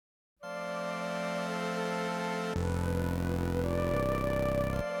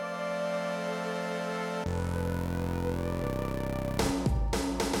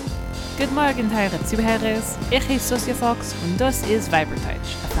Guten Morgen, teure Zuhörers. Ich heiße Sosia Fox und das ist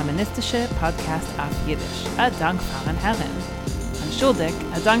Weiberteutsch, ein feministischer Podcast auf Jiddisch. Ein Dank fahren Herren. Entschuldig,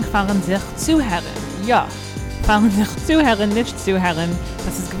 ein Dank fahren sich Zuhören. Ja, fahren sich Zuhören, nicht Zuhören.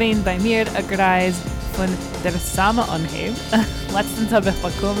 Das ist gewesen bei mir ein Kreis von der Samenanheb. Letztens habe ich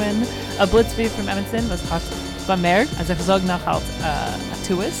bekommen ein Blitzbrief von Emerson, was hat bemerkt, also ich sage noch halt ein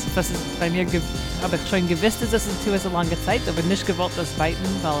Tuis. Das ist bei mir, habe ich schon gewusst, dass es ein Tuis eine lange Zeit, aber nicht gewollt das weiten,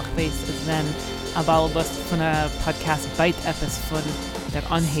 weil ich weiß, dass wenn ein Ballbus von einem Podcast beit etwas von der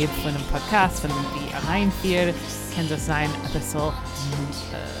Anheb von einem Podcast, von die reinführt, kann das sein ein bisschen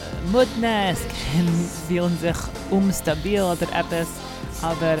Mutness, kann fühlen sich unstabil oder etwas,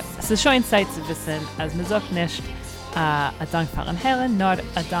 aber es ist schon Zeit zu wissen, also man sagt nicht ein Dank fahren Herren, nur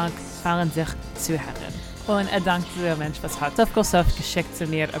ein Dank fahren sich zu Herren. Und ein Dank zu der Mensch, was hat aufgesoft geschickt zu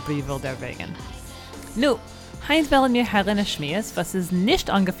mir ein Brief der Wegen. Nu, heint wollen wir Herren Schmies, was ist nicht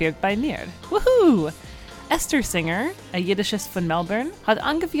angeführt bei mir. Woohoo! Esther Singer, ein Jiddisches von Melbourne, hat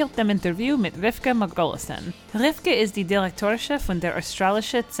angeführt dem Interview mit Rivka Margolison. Rivka ist die Direktorische von der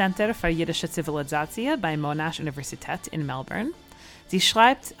Australische Center für Jiddische Zivilisation bei Monash Universität in Melbourne. Sie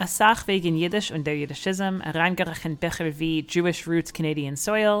schreibt a Sach wegen Yiddish und der Yiddishism, reingerechnet Bücher wie Jewish Roots Canadian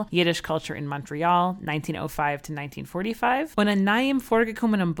Soil, Yiddish Culture in Montreal, 1905 to 1945, und ein neuem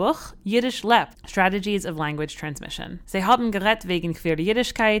vorgekommenem Buch, Yiddish lebt, Strategies of Language Transmission. Sie haben gerät wegen queer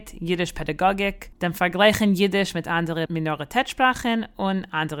Jiddischkeit, Yiddish Pädagogik, dem Vergleichen Yiddish mit anderen Minoritätssprachen und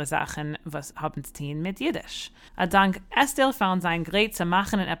andere Sachen, was haben zu tun mit Yiddish. A Dank Esther fand sein Gerät zu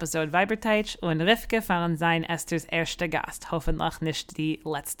machen in Episode Weiberteitsch und Rivke fand sein Esthers erster Gast, hoffentlich nicht die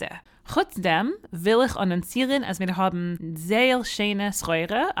letzte. Trotzdem will ich annoncieren, als wir haben sehr schöne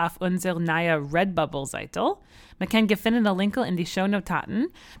Schreure auf unserer neuen Redbubble-Seite. Man kann finden den Link in die Shownotaten.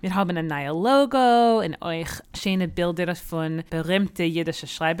 Wir haben ein neues Logo und euch schöne Bilder von berühmten jiddischen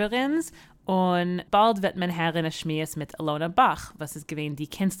Schreiberinnen. Und bald wird man hören Schmies mit Alona Bach, was ist gewesen die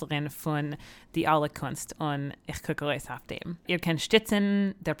Künstlerin von die Alle Kunst, und ich gucke euch auf dem. Ihr könnt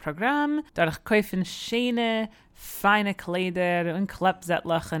stützen der Programm, dadurch kaufen schöne, feine Kleider und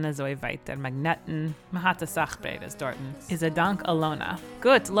Klappzettelchen und so weiter, Magneten. Man hat das Sachbeides dort. Ist ein Dank Alona.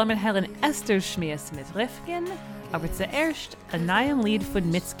 Gut, lassen wir hören Esther Schmies mit Rifkin, aber zuerst ein neues Lied von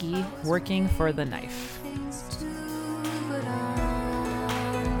Mitski, Working for the Knife.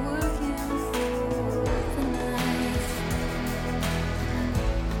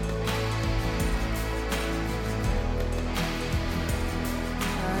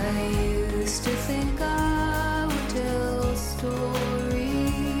 To think I would tell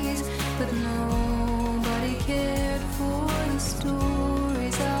stories, but nobody cared for the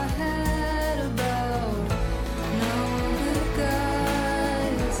stories I had about no good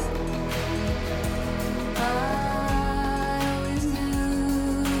guys. I always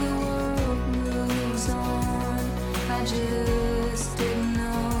knew the world moves on. I just didn't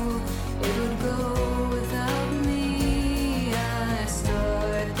know it would go without me. I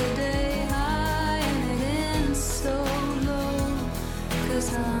start the day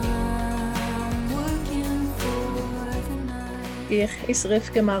Ich ist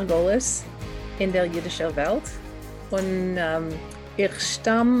Rivka Margolis in der jiddischen Welt und ich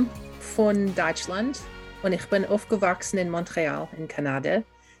stamme von Deutschland und ich bin aufgewachsen in Montreal in Kanada.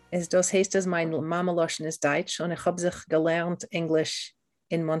 Das heißt, dass mein Mama-Loschen ist Deutsch und ich habe sich gelernt Englisch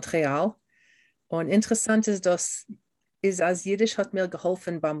in Montreal. Und interessant ist, dass als Jiddisch hat mir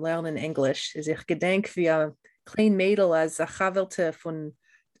geholfen beim Lernen Englisch. Also ich gedenke wie ein kleines Mädel als Sachavelte von,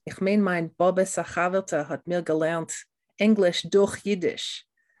 ich meine, mein Bobbe Sachavelte hat mir gelernt Englisch durch Jiddisch.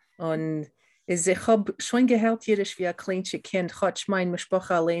 Und ich habe schon gehört Jiddisch wie ein kleines Kind. Mein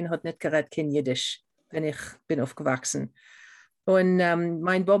Sprache allein hat nicht geredet kein Jiddisch, wenn ich bin aufgewachsen. Und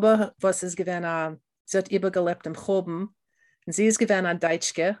mein Bobbe, was ist gewesen, sie hat übergelebt im Choben. Und sie ist gewesen ein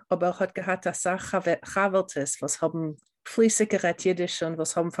Deutschke, aber hat gehabt das Sachaveltes, was haben fließig geredet Jiddisch und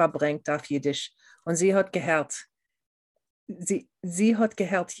was haben verbringt auf Jiddisch. Und sie hat gehört. Sie hat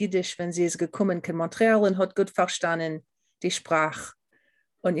gehört Jiddisch, wenn sie ist gekommen in Montreal und hat gut verstanden die Sprache.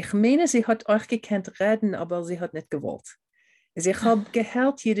 Und ich meine, sie hat euch gekannt reden, aber sie hat nicht gewollt. Also ich habe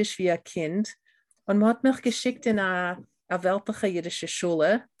gehört Jiddisch wie ein Kind und man hat mich geschickt in eine weltliche jiddische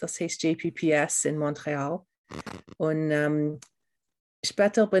Schule, das heißt JPPS in Montreal. Und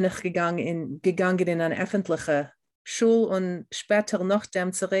später bin ich gegangen in eine öffentliche Schule und später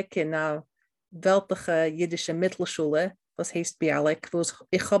nachdem zurück in eine weltliche jiddische Mittelschule, was heißt Bialik, wo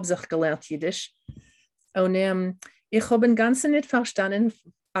ich habe sich gelernt Jiddisch. Und ich habe den Ganzen nicht verstanden,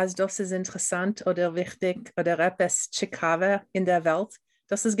 als das ist interessant oder wichtig oder etwas Chicago in der Welt.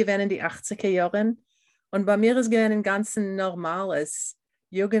 Das ist gewesen in die 80er Jahren. Und bei mir ist gewesen ein ganz normales.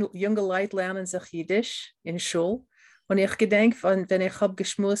 Junge Leute lernen sich Jiddisch in Schule. Und ich gedenke, wenn ich habe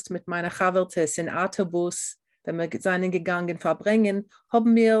geschmust mit meiner Chavertes in Autobus, wenn wir seien gegangen verbringen,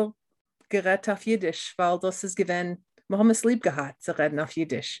 haben wir geredet auf Jiddisch, weil das ist gewesen, wir haben es lieb gehabt zu reden auf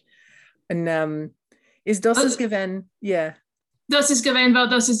Jiddisch. Und das ist gewesen, ja. Das ist gewesen, weil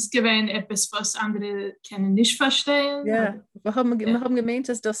das ist gewesen etwas, was andere können nicht verstehen. Ja, wir haben gemeint,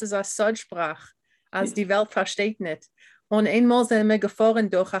 dass das ist eine Soldsprache, als die Welt versteht nicht. Und einmal sind wir gefahren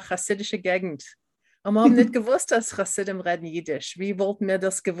durch eine chassidische Gegend. Und wir haben nicht gewusst, dass Chassidim reden Jiddisch. Wie wollten wir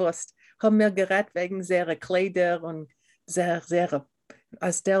das gewusst? Haben wir geredet wegen seiner Kleider und sehr,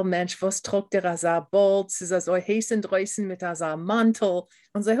 als der Mensch, was trug der als ein Bolt, sie ist so heiß und draußen mit als ein Mantel.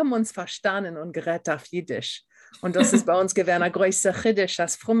 Und sie haben uns verstanden und geredet auf Jiddisch. Und das ist bei uns gewesen ein größer Chiddisch,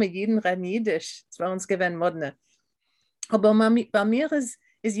 als fromme Jeden reden Jiddisch. Das war uns gewesen moderne. Aber bei mir ist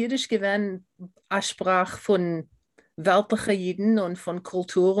Jiddisch gewesen eine Sprache von weltlichen Jiden und von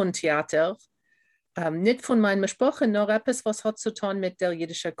Kultur und Theater. Nicht von meinen Sprachen, nur etwas, was hat zu tun mit der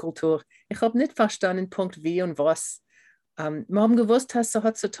jiddischen Kultur. Ich habe nicht verstanden, Punkt wie und was. Wir haben gewusst, dass es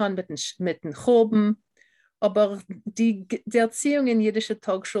hat zu tun mit den Choben, aber die Erziehung in jiddischen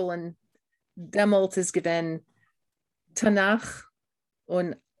Tagschulen damals ist gewesen Tanach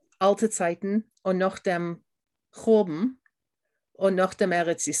und alte Zeiten und nach dem Choben und nach dem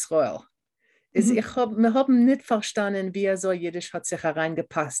Eretz Israel. Wir haben nicht verstanden, wie so Jiddisch hat sich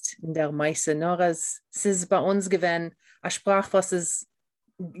hereingepasst in der Meise. Nur es ist bei uns gewesen eine Sprache, was es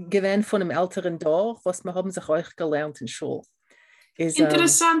gewesen von einem älteren Dorf, was wir haben sich auch gelernt in Schule.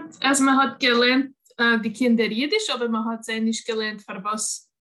 Interessant, also man hat gelernt, die Kinder Jiddisch, aber man hat sie nicht gelernt, für was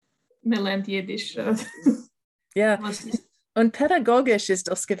man lernt Jiddisch. Ja, und pädagogisch ist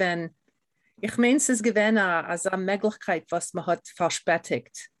das gewesen. Ich meine, es ist gewesen als eine Möglichkeit, was man hat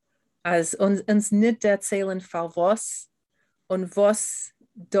verspätigt. Als uns nicht erzählen, für was und was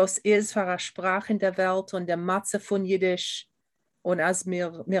das ist für eine Sprache in der Welt und der Matze von Jiddisch. Und als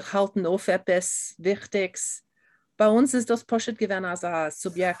wir halten auf etwas Wichtiges. Bei uns ist das Poschet gewesen als ein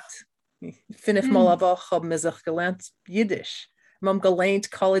Subjekt. 5-mal eine Woche haben wir sich gelernt Jiddisch. Wir haben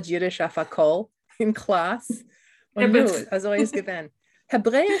gelernt College Jiddisch auf der Kohl in Klasse. Und nun, also ist gewesen.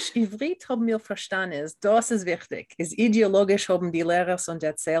 Hebräisch, Ivrit haben wir verstanden, das ist wichtig. Ist ideologisch haben die Lehrer uns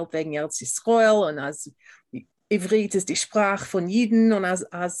erzählt wegen Eretz Israel und als Ivrit ist die Sprache von Jiden und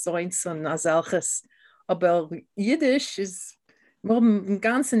als solches und als solches. Aber Jiddisch ist, wir haben im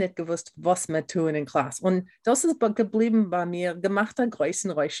Ganzen nicht gewusst, was wir tun in Klasse. Und das ist geblieben bei mir, gemacht ein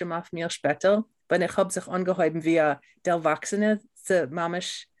größeren Räuschen auf mir später, weil ich habe sich angehoben wie der Erwachsene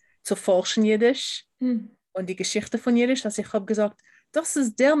zu forschen Jiddisch und die Geschichte von Jiddisch. Also ich habe gesagt, das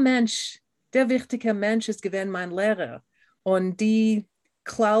ist der Mensch, der wichtige Mensch ist gewesen mein Lehrer. Und die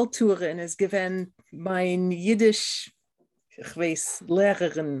Klauturin ist gewesen mein Jiddisch, ich weiß,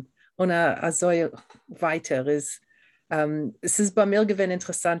 Lehrerin und so weiter. Es ist bei mir gewesen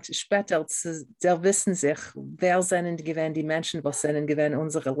interessant, später der wissen sich, wer sind gewesen die Menschen, was sind gewesen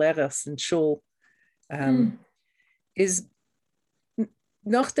unsere Lehrer in Schule.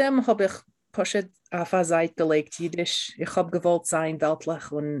 Nachdem habe ich Poschet auf eine Seite gelegt, Jiddisch. Ich habe gewollt sein,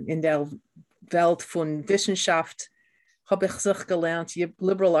 weltlich und in der Welt von Wissenschaft habe ich sich gelernt,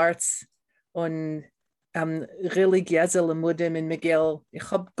 Liberal Arts und religiöse Limudim in McGill. Ich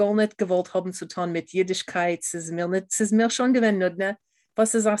habe gar nicht gewollt haben zu tun mit Jiddischkeit. Es ist mir schon gewöhnt, ne?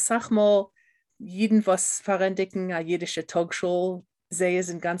 Was ist, sag mal, jeden was verändigen, eine jiddische Talkshow, sehe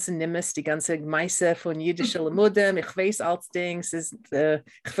sind ganze Nimmes, die ganze Meise von jiddischen Limudim. Ich weiß als Dings, ich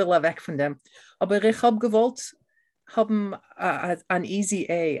will weg von dem. Aber ich habe gewollt, haben ein Easy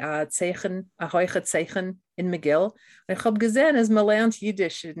A, ein Zeichen, ein hohes Zeichen in McGill. Und ich habe gesehen, dass man lernt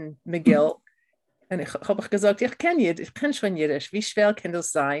Jiddisch in McGill. Und ich habe gesagt, ich kenne schon Jiddisch. Wie schwer kann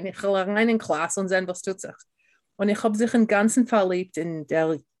das sein? Ich will rein in Klasse und sehen, was tut sich. Und ich habe sich im Ganzen verliebt in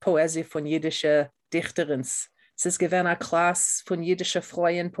der Poesie von jiddischen Dichterinnen. Es ist gewesen eine Klasse von jiddischer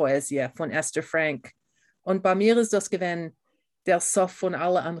Freuenpoesie von Esther Frank. Und bei mir ist das gewesen der Sof von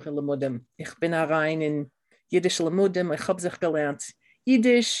allen anderen Limudim. Ich bin rein in jiddische Limudim. Ich habe sich gelernt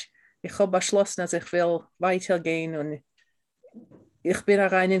Jiddisch. Ich habe beschlossen, dass ich will weitergehen. Und ich bin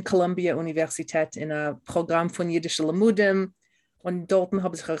rein in Columbia Universität in ein Programm von jiddischen Limudim. Und dort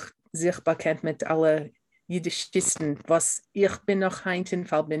habe ich sich bekannt mit allen Jiddischisten, was ich bin noch heint in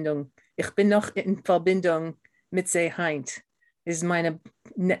Verbindung. Ich bin noch in Verbindung mit sie heint. Ist meine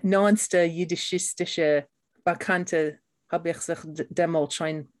neueste jiddischistische Bekannte, habe ich sich damals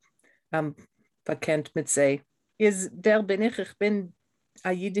schon bekannt mit sie. Wer bin ich? Ich bin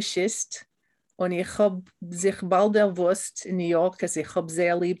ein Jiddischist und ich habe sich bald bewusst in New York, dass ich habe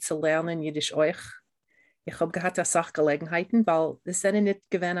sehr lieb zu lernen Jiddisch euch. Ich habe gehabt eine Sachgelegenheiten, weil es sind nicht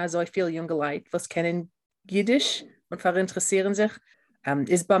gewesen so viele junge Leute, was kennen Jiddisch und interessieren sich.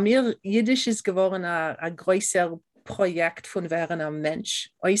 Ist bei mir Jiddisch ist geworden ein größer Projekt von während ein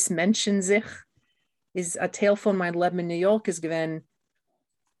Mensch. Als Menschen sich ist ein Teil von meinem Leben in New York ist gewesen,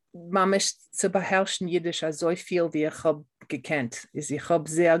 mamisch zu beherrschen Jiddisch so viel, wie ich habe gekannt. Ich habe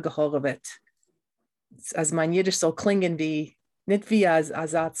sehr gehorvet. Also mein Jiddisch soll klingen wie, nicht wie ein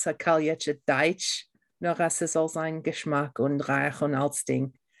Satz, kaljetche Deutsch, nur dass es soll sein Geschmack und reich und alles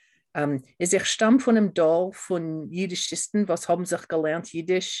Ding. Ich stamme von einem Dorf von Jiddischisten, was haben sich gelernt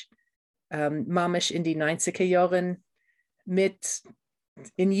Jiddisch, mamisch in die 90er Jahren mit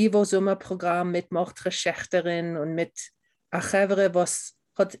in Jivo Sommerprogramm mit Mortre Schächterin und mit Achevre, was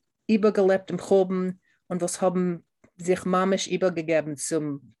hat übergelebt im Groben und was haben sich mamisch übergegeben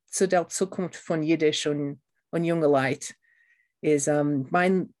zu der Zukunft von Jiddisch und junge Leute. Ist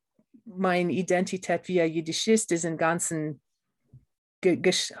meine Identität wie ein Jiddischist ist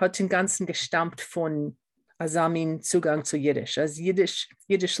hat den ganzen gestammt von Asamin Zugang zu Jiddisch. Also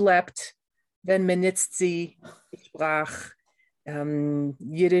Jiddisch lebt, wenn man nutzt sie Sprache.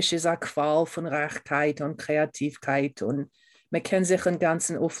 Jiddisch ist eine Qual von Reichkeit und Kreativkeit und man kann sich einen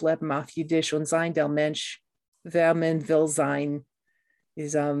ganzen aufleben auf Jiddisch und sein der Mensch, wer man will sein.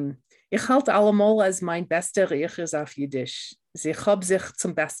 Ich halte allemal als mein bester Ich ist auf Jiddisch. Ich habe sich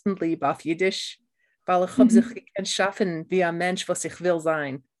zum Besten lieb auf Jiddisch, weil ich habe sich gekannt schaffen wie ein Mensch, was ich will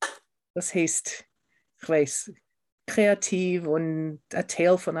sein. Das heißt, ich weiß, kreativ und ein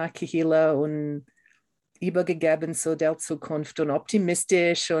Teil von einer Kehila und übergegeben zu der Zukunft und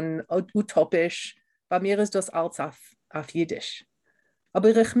optimistisch und utopisch. Bei mir ist das alles auf Jiddisch.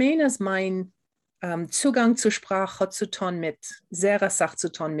 Aber ich meine, dass mein Zugang zur Sprache hat sehr Sache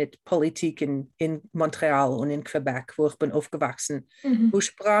zu tun mit Politik in Montreal und in Quebec, wo ich bin aufgewachsen. Wo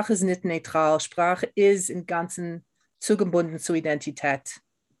Sprache ist nicht neutral, Sprache ist im Ganzen zugebunden zur Identität.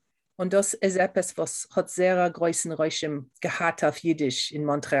 Und das ist etwas, was hat sehr großen Reichtum gehabt auf Jiddisch in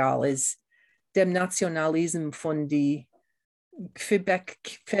Montreal, ist dem Nationalismus von der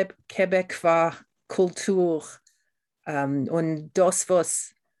Quebecois Kultur und das,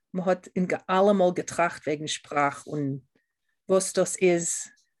 was man hat allemal getracht wegen Sprache und was das ist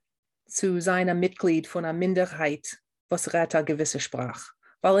zu seiner Mitglied von einer Minderheit, was redet eine gewisse Sprache.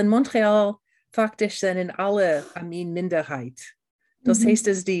 Weil in Montreal faktisch sind alle eine Minderheit. Das heißt,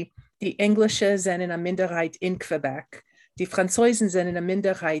 dass die Englische sind eine Minderheit in Quebec, die Franzosen sind eine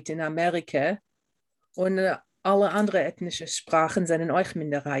Minderheit in Amerika und alle anderen ethnischen Sprachen sind auch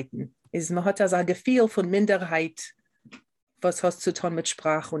Minderheiten. Man hat also ein Gefühl von Minderheit, was hat zu tun mit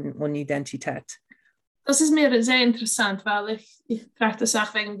Sprache und Identität. Das ist mir sehr interessant, weil ich frage das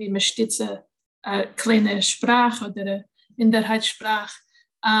auch wegen wie man stütze kleine Sprache oder Minderheitssprache.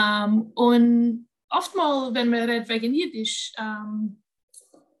 Und oftmals, wenn man redet wegen Jiddisch, man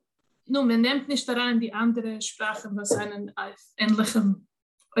nimmt nicht daran die andere Sprachen, was einen auf einem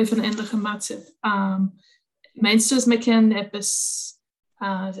ähnlichen Matze. Meinst du, dass man kann etwas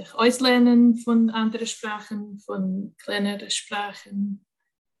sich auslernen von anderen Sprachen, von kleineren Sprachen?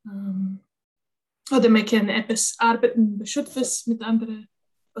 Oder man kann etwas arbeiten, beschützen mit anderen,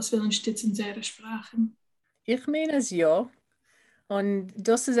 was will unterstützen ihre Sprachen? Ich meine es ja. Und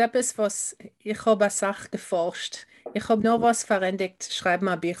das ist etwas, was ich habe eine Sache geforscht. Ich habe noch was verändert, schreibe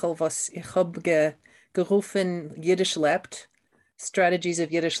mal Bücher, was ich habe gerufen, Jiddisch lebt. Strategies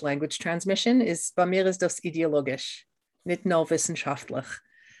of Yiddish Language Transmission. Bei mir ist das ideologisch, nicht nur wissenschaftlich.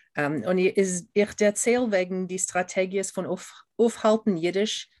 Und ich erzähle wegen die Strategien von Aufhalten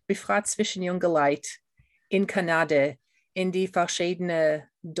Jiddisch, befragt zwischen jungen Leuten in Kanada, in die verschiedenen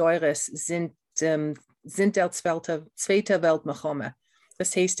Deures sind der Zweite Weltmilchome.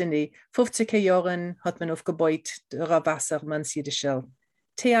 Das heißt, in den 50er Jahren hat man aufgebaut durch Wassermanns jüdische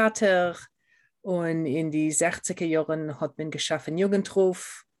Theater und in die 60er Jahren hat man geschaffen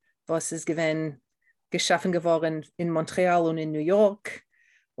Jugendruf, was ist geschaffen geworden in Montreal und in New York.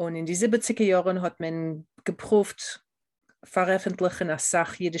 Und in die 70er Jahren hat man geprüft, veröffentlichen eine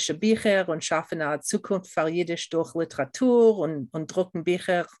Sache jüdische Bücher und schaffen eine Zukunft für Jiddisch durch Literatur und drucken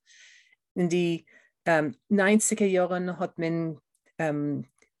Bücher. In die 90er Jahren hat man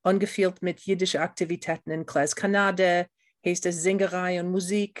angeführt mit jüdischen Aktivitäten in Klaas Kanada, heißt es Singerei und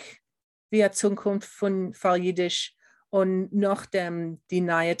Musik, wie eine Zukunft für Jiddisch und nachdem die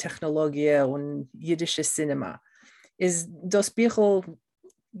neue Technologie und jüdisches Cinema. Das Buch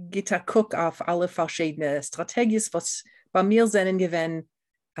geht ein Guck auf alle verschiedenen Strategien, was bei mir sind gewesen,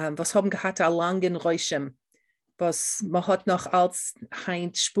 was haben gehabt einen langen Reichtum was man hat noch als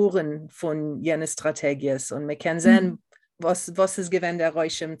Heint Spuren von jener Strategie und man kann sehen, was es gewinnt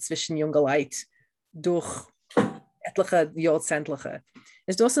erreichen zwischen jungen Leuten durch etliche Jahrzehnte.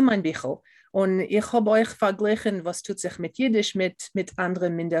 Das ist mein Bichel. Und ich habe euch verglichen, was tut sich mit Jiddisch mit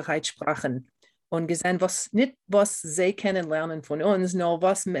anderen Minderheitssprachen und gesehen, nicht was sie kennenlernen von uns, nur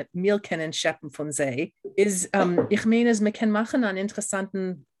was wir können schöpfen von sie. Ich meine, man kann machen einen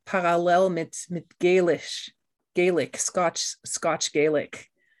interessanten Parallel mit Gaelic, Scotch Gaelic.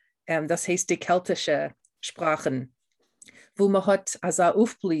 Das heißt die keltische Sprachen, wo man hat also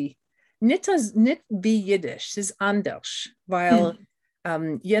aufbli, nicht wie Jiddisch, es ist anders, weil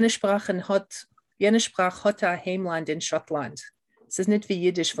jene Sprache hat ein Heimland in Schottland. Es ist nicht wie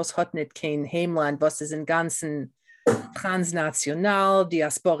Jiddisch, was hat nicht kein Heimland, was ist im Ganzen transnational,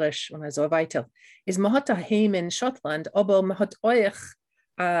 diasporisch und so weiter. Man hat ein Heim in Schottland, aber man hat euch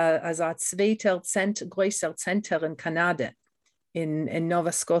als ein zweiter größer Center in Kanada, in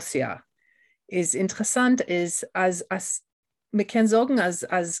Nova Scotia. Ist interessant, als man kann sagen,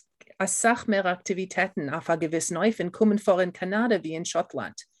 als Sach mehr Aktivitäten auf einer gewissen Häufen kommen vor in Kanada wie in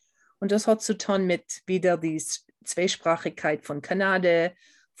Schottland. Und das hat zu tun mit wieder die Zweisprachigkeit von Kanada,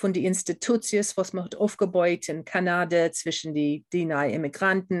 von den Institutionen, was man hat aufgebaut in Kanada zwischen die neuen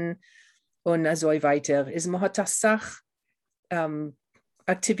Immigranten und so weiter. Man hat das Sach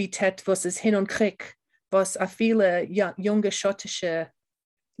Aktivität, was es hin und krieg, was auch viele junge schottische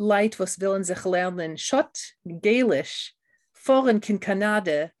Leute, was wollen sich lernen, Schott, Gaelisch, vorhin in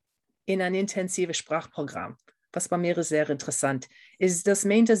Kanada in ein intensives Sprachprogramm, was bei mir sehr interessant ist. Das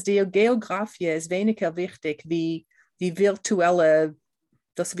meint, dass die Geografie ist weniger wichtig wie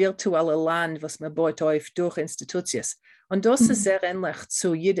das virtuelle Land, was man baut auf durch Institutionen. Und das ist sehr ähnlich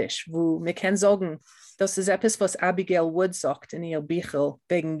zu Jiddisch, wo man kann sagen, das ist etwas, was Abigail Wood sagt in ihr Bücher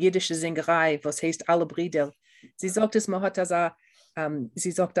wegen jiddischer Singerei, was heißt alle Brüder. Sie sagt, dass man hat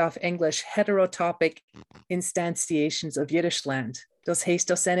sie sagt auf Englisch heterotopic instantiations of Yiddish land. Das heißt,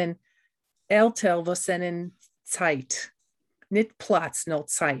 das sind Eltern, was sind Zeit, nicht Platz, nur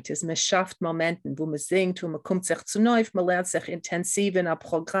Zeit. Man schafft Momente, wo man singt, wo man kommt sich zu neu, man lernt sich intensiv in einem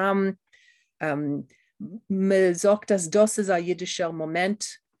Programm. Man sagt, dass das ist ein jiddischer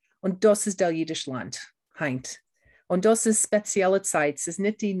Moment und das ist der jiddische Land. Und das ist spezielle Zeit. Es ist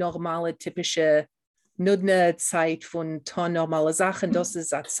nicht die normale, typische, nudne Zeit von normalen Sachen. Das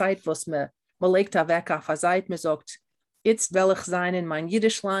ist eine Zeit, wo man legt da weg auf eine Seite, man sagt, jetzt will ich sein in mein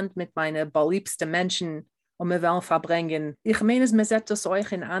jüdisches Land mit meinen liebsten Menschen und wir wollen verbringen. Ich meine, man setzt das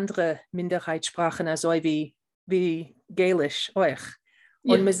euch in andere Minderheitssprachen, also wie Gaelisch euch.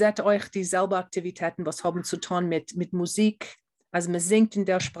 Und man setzt euch dieselben Aktivitäten, was haben zu tun mit Musik, also man singt in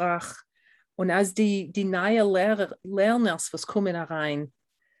der Sprache. Und als die neuen Lerners, was kommen rein,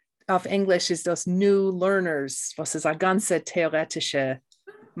 auf Englisch ist das New Learners, was ist eine ganze theoretische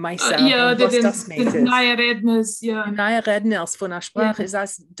Meister, was das meint. Neue Redners, ja. Die neue Redners von der Sprache,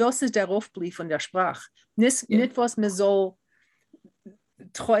 das ist der Aufblick von der Sprache. Nicht was man so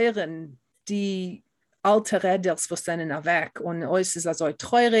treuren, die alte Redners, was sind weg. Und uns ist also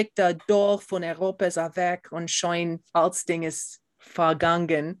treurig, der Dorf von Europa ist weg und schon als Ding ist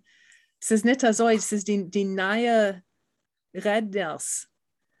vergangen. Es ist nicht so, es ist die neue Redners,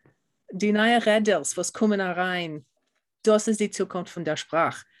 was kommen rein. Das ist die Zukunft von der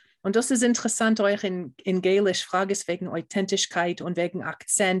Sprache. Und das ist interessant, euch in Gaelisch Frage ist wegen Authentischkeit und wegen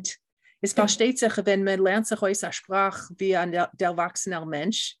Akzent. Es versteht sich, wenn man lernt sich aus der Sprache wie der erwachsene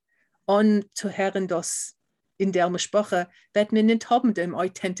Mensch und zu hören, dass in der Sprache wird man nicht haben den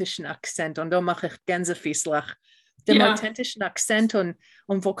authentischen Akzent. Und da mache ich Gänsefüßlach. Den authentischen Akzent und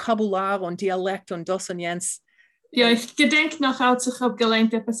Vokabular und Dialekt und das und jens. Ja, ich gedenke noch, als ich habe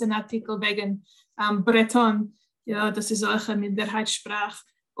gelernt, etwas in Artikel wegen Breton. Ja, das ist auch eine Minderheitssprache.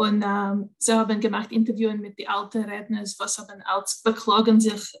 Und sie haben gemacht Interviews mit den alten Redners, was haben als beklagen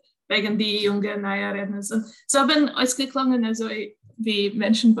sich wegen die jungen, neuen Redners. Und sie haben ausgeklungen, also wie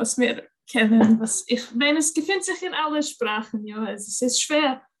Menschen, was wir kennen. Ich meine, es befindet sich in allen Sprachen. Ja, es ist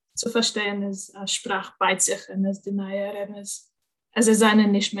schwer zu verstehen, dass eine Sprache bei sich und dass die neuen Redners. Also es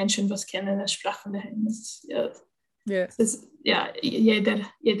sind nicht Menschen, was kennen die Sprache von daheim.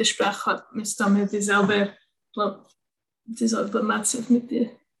 Jede Sprache hat damit dieselbe Matze mit dir.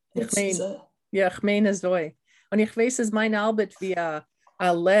 Ich meine es so. Und ich weiß, dass meine Arbeit wie eine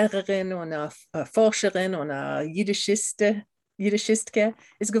Lehrerin und eine Forscherin und eine Jiddischistke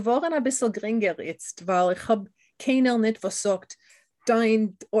ist geworden ein bisschen geringer jetzt, weil ich habe keiner nicht was sagt,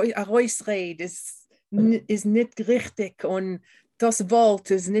 dein Ausrede ist nicht richtig und das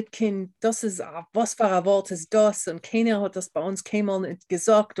Wort ist nicht das ist, was für ein Wort ist das und keiner hat das bei uns keinmal nicht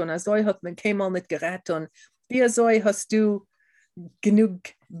gesagt und also hat man keinmal nicht gerettet und wie soll hast du genug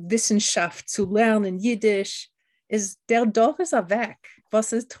Wissenschaft zu lernen, Jiddisch, der Dorf ist weg,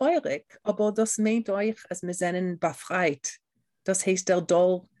 was ist traurig, aber das meint euch, als wir sind befreit. Das heißt, der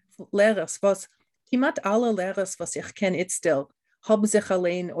Dorf Lehrer, was jemand alle Lehrer, was ich kenne, jetzt haben sich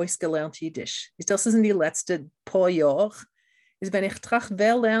allein ausgelernt Jiddisch. Das ist in die letzten paar Jahre. Wenn ich trachte,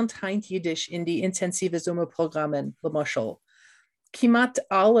 wer lernt heint Jiddisch in die intensive Sommerprogrammen, Beispiel.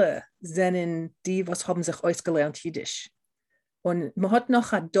 Kiemat alle sind die, was haben sich ausgelernt Jiddisch. Und man hat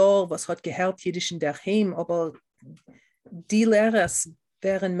noch ein Dorf, was hat gehört Jiddisch in der Heim, aber die Lehrer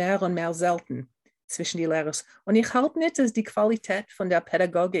wären mehr und mehr selten zwischen die Lehrer. Und ich halte nicht, dass die Qualität von der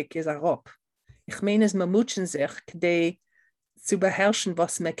Pädagogik ist herab. Ich meine, es mutschen sich, die zu beherrschen,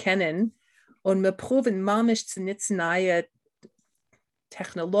 was wir kennen, und wir proben manchmal zu nutzen neue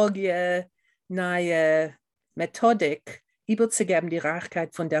Technologie, neue Methodik, überzugeben die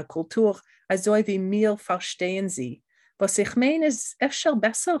Reichkeit von der Kultur, also wie wir verstehen sie. Was ich meine, ist öfter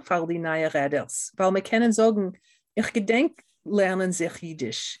besser für die neuen Räders, weil wir können sagen, ich gedenke, lernen sich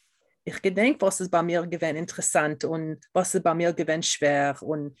Jiddisch. Ich gedenke, was ist bei mir gewesen interessant und was ist bei mir gewesen schwer.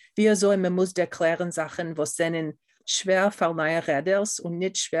 Und wie so, man muss erklären Sachen, was sind schwer für neue Räders und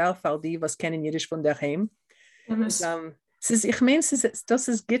nicht schwer für die, was kennen Jiddisch von daheim. Ich meine,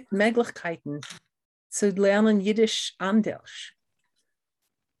 es gibt Möglichkeiten zu lernen Jiddisch anders.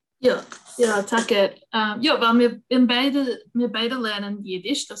 Ja, danke. Weil wir beide lernen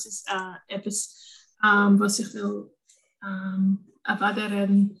Jiddisch. Das ist etwas, was ich will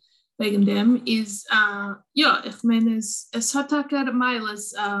erwarten wegen dem. Ist, ich meine, es hat auch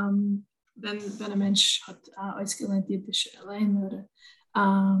Meiles, wenn ein Mensch hat ausgelernt Jiddisch allein oder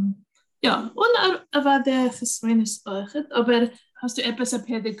und war der Versweines euch. Aber hast du etwas an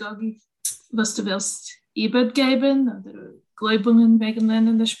Pädagogik, was du willst übergeben oder Gläubungen wegen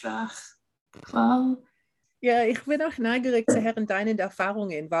Lernen der Sprache? Ja, ich bin auch neugierig zu hören deine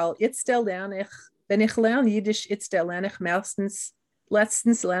Erfahrungen, weil jetzt lerne ich, wenn ich lerne Jiddisch, jetzt lerne ich letztens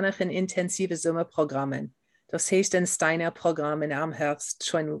lerne ich in intensive Sommerprogrammen. Das heißt ein Steiner-Programm in Amherst,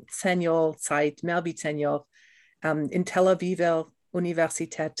 schon 10 Jahre Zeit, mehr wie 10 Jahre, in Tel Aviv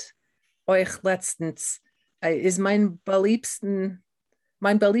Universität. Euch letztens ist mein beliebster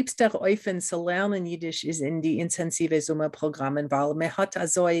Öfen zu lernen Jiddisch ist in die intensive Sommerprogrammen, weil man hat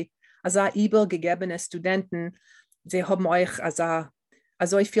also übergegebene Studenten, sie haben euch also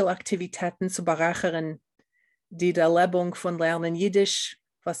viele Aktivitäten zu bereichern, die der Lebung von Lernen Jiddisch,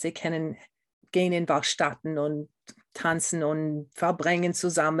 was sie kennen, gehen in Werkstätten und tanzen und verbringen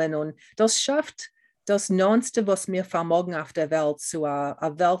zusammen. Und das schafft das Nonste, was wir vermogen auf der Welt, zu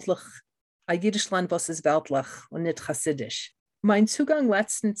ein Jiddischland, was ist weltlich und nicht chassidisch. Mein Zugang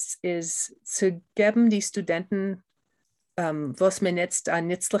letztens ist zu geben die Studenten, was man jetzt ein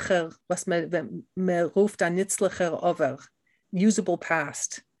nützlicher, was man ruft ein nützlicher over, usable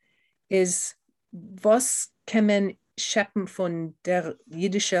past, ist, was kann man schöpfen von der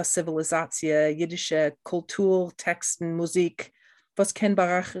jiddischen Zivilisation, jiddische Kultur, Texten, Musik, was kann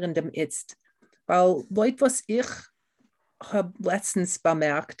bereichern dem ist. Weil Leute, was ich habe letztens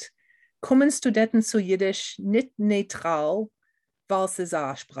bemerkt, kommen Studenten zu Jiddisch nicht neutral, weil sie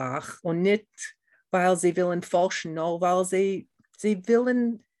eine Sprache und nicht, weil sie wollen forschen, nur weil sie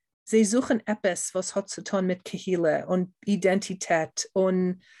suchen etwas, was hat zu tun mit Kehille und Identität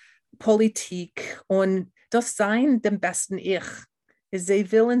und Politik und das sein dem besten Ich.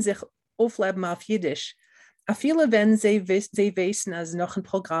 Sie wollen sich aufleben auf Jiddisch. Viele, wenn sie wissen, also noch ein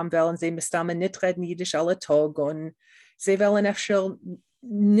Programm wollen, sie müssen nicht reden Jiddisch alle Tag und sie wollen einfach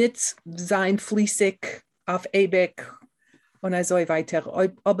nicht sein fließig auf ewig und so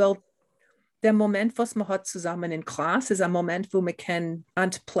weiter. Aber der Moment, was man hat zusammen in Klasse, ist ein Moment, wo man kann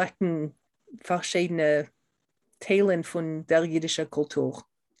entdecken verschiedene Teilen von der jiddischen Kultur.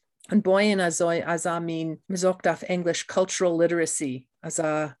 Und Boyen, man sagt auf Englisch Cultural Literacy,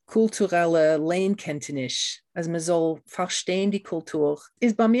 also kulturelle Lernkenntnis. Also man soll verstehen die Kultur.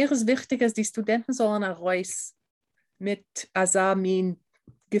 Bei mir ist wichtig, dass die Studenten sollen heraus mit mein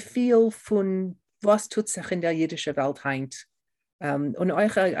Gefühl von, was tut sich in der jiddischen Welt heint. Und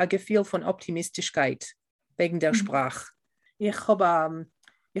euch ein Gefühl von Optimistischkeit wegen der Sprache.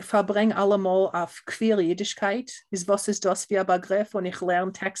 Ich verbringe allemal auf Queer-Jiddischkeit. Was ist das für ein Begriff? Und ich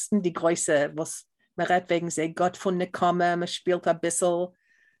lerne Texten, die Größe, was man redet wegen sich. Gott von der Komme, man spielt ein bisschen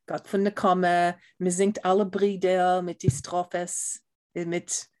Gott von der Komme, man singt alle Brüder mit die Strophes,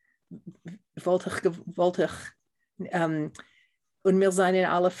 wollte ich und wir seien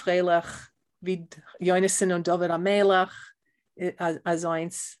alle freilich wie Jonathan und David Amelach, also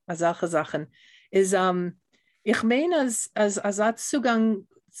solche Sachen. Ich meine, als Zugang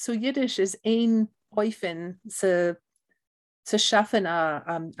zu Jiddisch ist ein Eufen zu schaffen,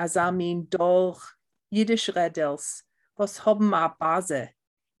 Asamin durch jüdische Redels, was haben eine Basis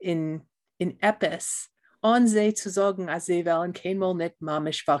in etwas, und sie zu sagen, als sie wollen keinmal nicht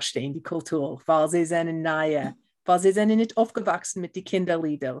mamisch verstehen, die Kultur, weil sie sind nahe, weil sie sind nicht aufgewachsen mit den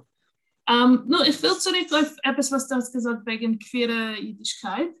Kinderliedern. No, ich will zurück auf etwas, was du hast gesagt, wegen queerer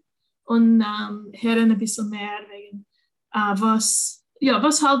Jüdischkeit und hören ein bisschen mehr wegen, was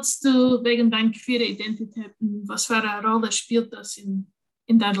hältst du wegen deiner queeren Identität und was für eine Rolle spielt das in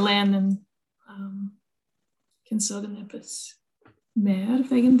dein Lernen? Kannst du sagen etwas mehr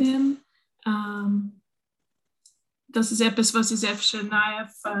wegen dem? Das ist etwas, was ist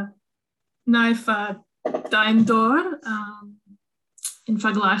einfach nahe für dein Dorf im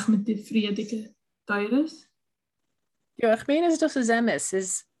Vergleich mit den früheren Teures. Ja, ich meine, das ist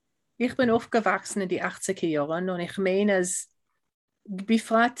es. Ich bin aufgewachsen in die 80er Jahren und ich meine, es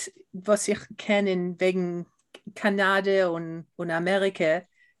befragt, was ich kenne wegen Kanada und Amerika,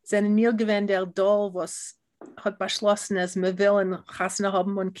 sind mir gewesen der Dorf, was hat beschlossen, dass wir wollen Chassene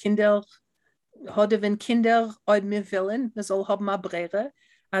haben und Kinder, oder wenn Kinder wir wollen, wir sollen haben eine Brehre,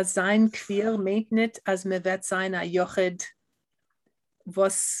 als sein queer meint nicht, als wir wird sein ein Jochid,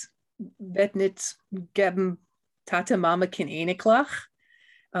 was wird nicht geben, Tate, Mama, kein Eneklach.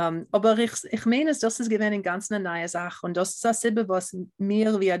 Aber ich meine, das ist gewesen eine ganz neue Sache und das ist das, was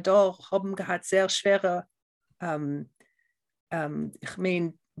wir wie da haben gehabt, sehr schwere, ich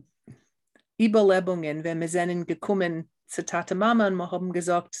meine, Überlebungen, wenn wir sind gekommen zu Tate Mama und wir haben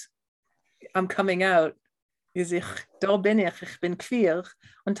gesagt, I'm coming out. Da bin ich bin queer.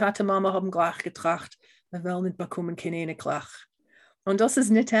 Und Tate Mama haben gleich getracht, wir wollen nicht bekommen, keine Klach. Und das ist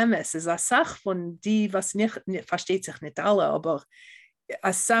nicht es ist eine Sache von die, was nicht versteht sich nicht alle, aber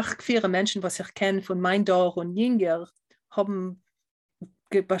eine Sache, queere Menschen, was ich kenne von mein Dorf und Jünger, haben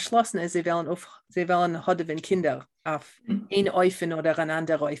beschlossen, sie wollen haben Kinder auf ein Eufen oder ein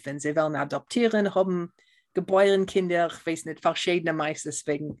anderer Eufen. Sie wollen adoptieren, haben Gebäudenkinder, ich weiß nicht, verschiedene meistens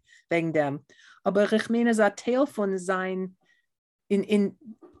wegen dem. Aber ich meine, es ist ein Teil von sein, in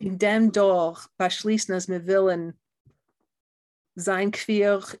dem Dorf beschließen, dass wir wollen sein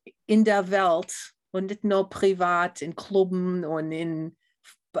queer in der Welt und nicht nur privat, in Clubben und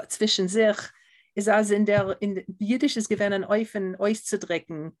zwischen sich, ist also in Jiddisch ist gewesen, ein Eufen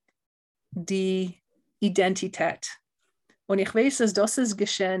auszudrücken, die Identität. Und ich weiß, dass das ist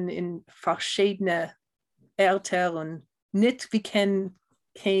geschehen in verschiedenen Orten und nicht wie keine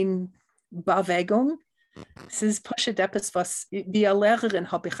Bewegung. Es ist etwas, was wie eine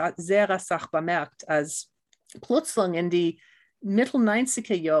Lehrerin habe ich sehr Sache bemerkt, als plötzlich in die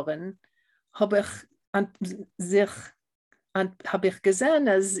Mittel-90er Jahren habe ich gesehen,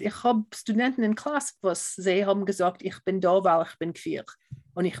 dass ich habe Studenten in Klasse, was sie haben gesagt, ich bin da, weil ich bin queer.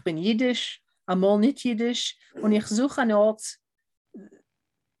 Und ich bin Jiddisch, einmal nicht Jiddisch. Und ich suche einen Ort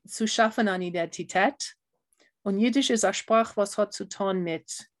zu schaffen an Identität. Und Jiddisch ist eine Sprache, was hat zu tun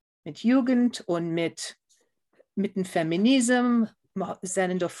mit Jugend und mit dem Feminismus.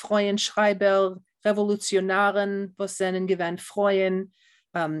 Sind da Freien Schreiber, Revolutionären, was sind gewähnt Freuen.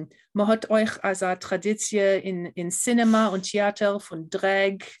 Man hat euch als eine Tradition in Cinema und Theater von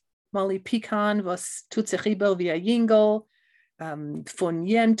Drag, Molly Pican, was tut sich über wie ein Jingle, von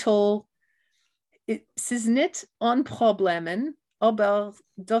Yentl. Es ist nicht an Problemen, aber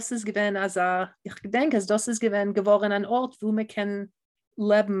das ist gewesen, ich denke, das ist geworden ein Ort, wo man kann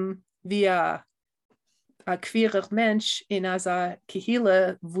leben wie ein queerer Mensch in einer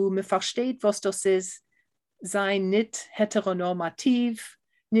Kehille, wo man versteht, was das ist, sein nicht heteronormativ,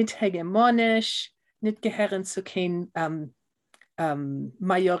 nicht hegemonisch, nicht gehören zu keiner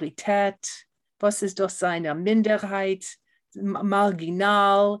Majorität, was ist das seine Minderheit,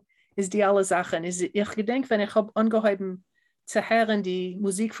 marginal, ist die alle Sachen. Ich denke, wenn ich habe angehoben zu hören die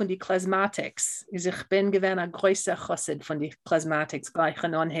Musik von den Klezmatics, ich bin gewesen ein größer Chassid von den Klezmatics, gleich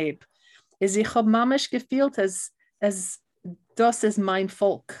in Anheb. Ich habe manchmal gefühlt, als das ist mein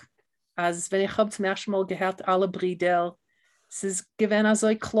Volk. Also wenn ich habe zum ersten Mal gehört, alle Brüder, es ist gewesen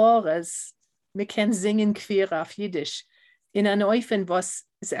so klar, als wir können singen queer auf Jiddisch. In einem Eufen, was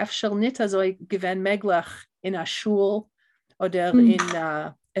es öfter nicht so gewesen möglich in einer Schule oder in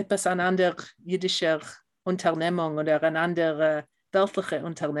etwas an anderer jiddischer Unternehmung oder eine andere weltliche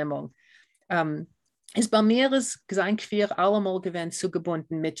Unternehmung. Ist bei mir ist sein queer allemal gewesen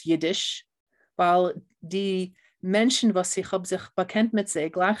zugebunden mit Jiddisch, weil die Menschen, was ich habe sich bekannt mit sie,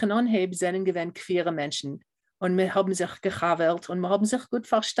 gleich in Anhieb sind gewesen queere Menschen. Und wir haben sich gehavelt und wir haben sich gut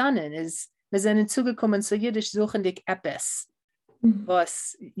verstanden. Wir sind hinzugekommen zu Jiddisch suchen dich etwas,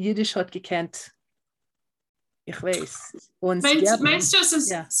 was Jiddisch hat gekannt. Ich weiß. Meinst du,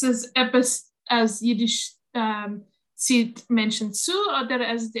 es ist etwas als Jiddisch zieht Menschen zu oder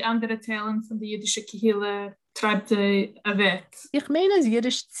als die anderen Teilen von der jüdischen Kehille treibt die weg? Ich meine, es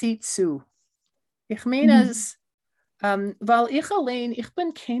Jiddisch zieht zu. Ich meine es, weil ich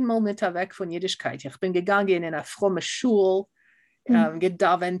bin kein Mal nicht weg von Jiddischkeit. Ich bin gegangen in eine fromme Schule,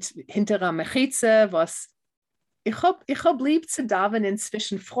 gedavent hinter einer Mechize, was ich hab lieb zu daven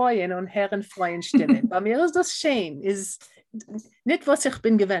inzwischen Freuen und Herrenfreuen Stimmen. Bei mir ist das schön. Ist nicht, was ich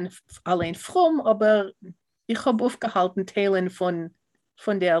bin gewesen, allein fromm, aber ich habe aufgehalten Teilen von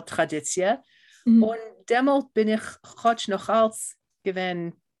der Tradition. Und damals bin ich heute noch als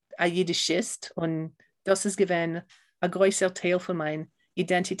gewesen ein Jiddischist und das ist gewesen ein größer Teil von meiner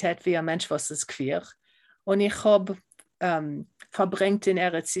Identität wie ein Mensch, was ist queer. Und ich habe verbringt in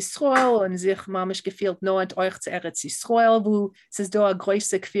Eretz Yisrael und sich mamisch gefühlt noch und euch zu Eretz Yisrael, wo es ist da eine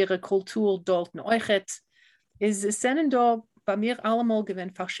große queere Kultur dort in euch. Es sind da bei mir allemal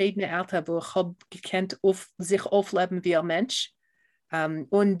gewesen verschiedene Eltern, wo ich habe gekannt, sich aufleben wie ein Mensch.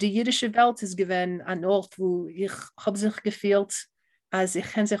 Und die jüdische Welt ist gewesen ein Ort, wo ich habe sich gefühlt, als ich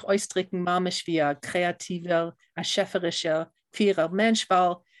kann sich ausdrücken, mamisch wie ein kreativer, ein schöpferischer, queerer Mensch,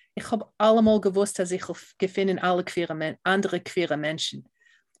 weil ich habe allemal gewusst, dass ich finde alle andere queere Menschen.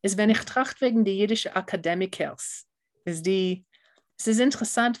 Wenn ich trachte wegen der jüdischen Akademikers, es ist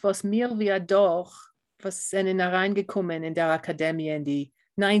interessant, was mir wir doch, was sind reingekommen in der Akademie in die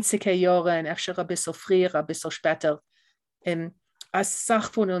 90er Jahre, und öfter ein bisschen früher, ein bisschen später. Als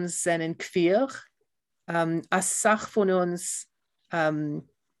Sache von uns sind queer, als Sache von uns haben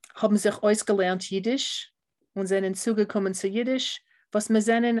sich ausgelernt Jiddisch und sind zugekommen zu Jiddisch, was wir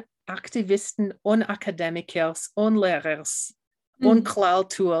sind Aktivisten und Akademikers und Lehrers und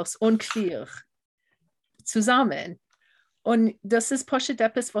Kulturs und queer zusammen. Und das ist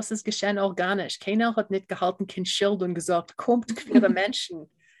etwas, was ist geschehen organisch. Keiner hat nicht gehalten, kein Schild und gesagt, kommt queere Menschen.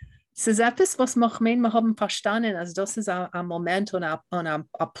 Es ist etwas, was wir haben verstanden. Also das ist ein Moment und ein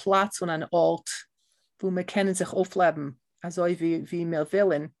Platz und ein Ort, wo wir können sich aufleben, also wie wir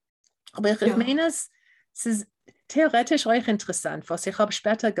wollen. Aber ich meine, es ist theoretisch auch interessant, was ich habe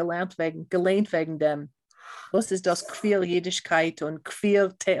später gelehnt wegen dem. Was ist das Queer-Jüdischkeit und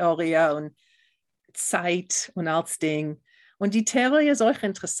Queer-Theorie und Zeit und alles Ding. Und die Theorie ist auch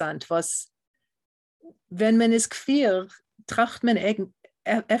interessant, was, wenn man ist queer, tracht man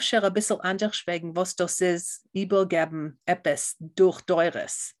öfter ein bisschen anders wegen, was das ist, übergeben etwas durch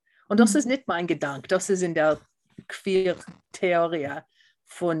Teures. Und das ist nicht mein Gedanke, das ist in der Queer-Theorie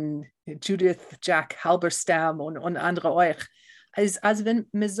von Judith Jack Halberstam und andere euch. Also wenn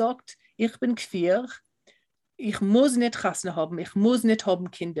man sagt, ich bin queer, ich muss nicht Chassene haben, ich muss nicht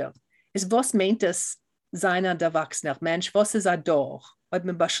haben Kinder. Was meint es, sein ein erwachsener Mensch? Was ist doch, ob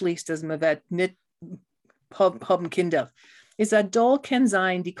man beschließt, dass man wird nicht haben Kinder? Kann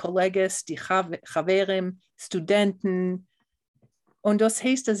sein, die Kollegen, die Chaverim, Studenten. Und das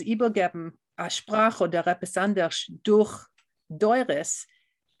heißt, das Übergeben einer Sprache oder etwas anderes durch Teures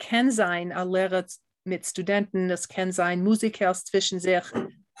kann sein, ein Lehrer mit Studenten, das kann sein, Musiker zwischen sich.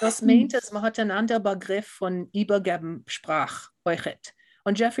 Das meint es, man hat einen anderen Begriff von Übergeben Sprache.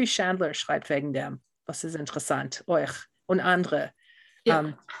 Und Jeffrey Chandler schreibt wegen dem, was ist interessant, euch und andere.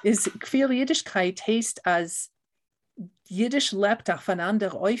 Ja. Queer-Jüdischkeit heißt, als Jiddisch lebt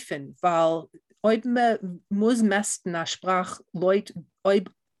aufeinander öffnen, weil man muss meisten eine Sprache, Leute,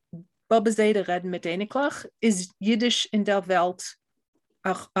 Babbeseide reden mit denen gleich, ist Jiddisch in der Welt,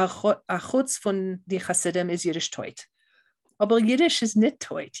 auch Chutz von den Chassidim ist Jiddisch teut. Aber Jiddisch ist nicht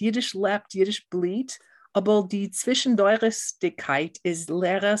teut. Jiddisch lebt, Jiddisch blüht, aber die Zwischendeurigkeit ist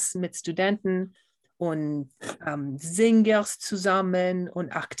Lehrers mit Studenten und Singers zusammen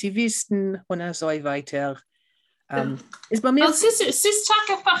und Aktivisten und so weiter. Ist bei mir... Es ist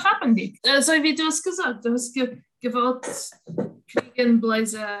stark verhaben, so wie du es gesagt hast. Du hast gewollt kriegen,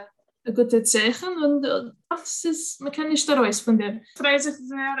 bleiben ein gutes Zeichen und das ist, man kann nicht raus von dem. Ich freue mich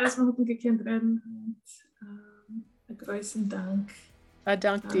sehr, als wir heute gekannt werden. Einen großen Dank.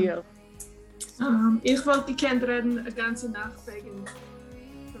 Dank dir. Ich wollte gekannt werden eine ganze Nacht wegen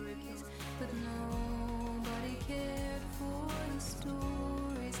Vermittlung. But nobody cared for the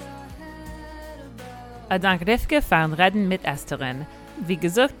stories I had about. Dank Rivke für Reden mit Estherin. Wie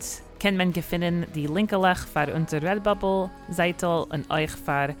gesagt, kann man finden die Linke für unsere Redbubble-Seite und euch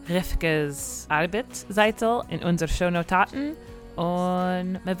für Rivkes Arbeit-Seite in unsere Shownotaten.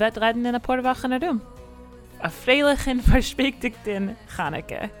 Und wir werden reden in ein paar Wochen herum. Auf freilichen, verspätigten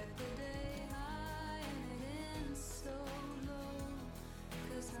Chaneke.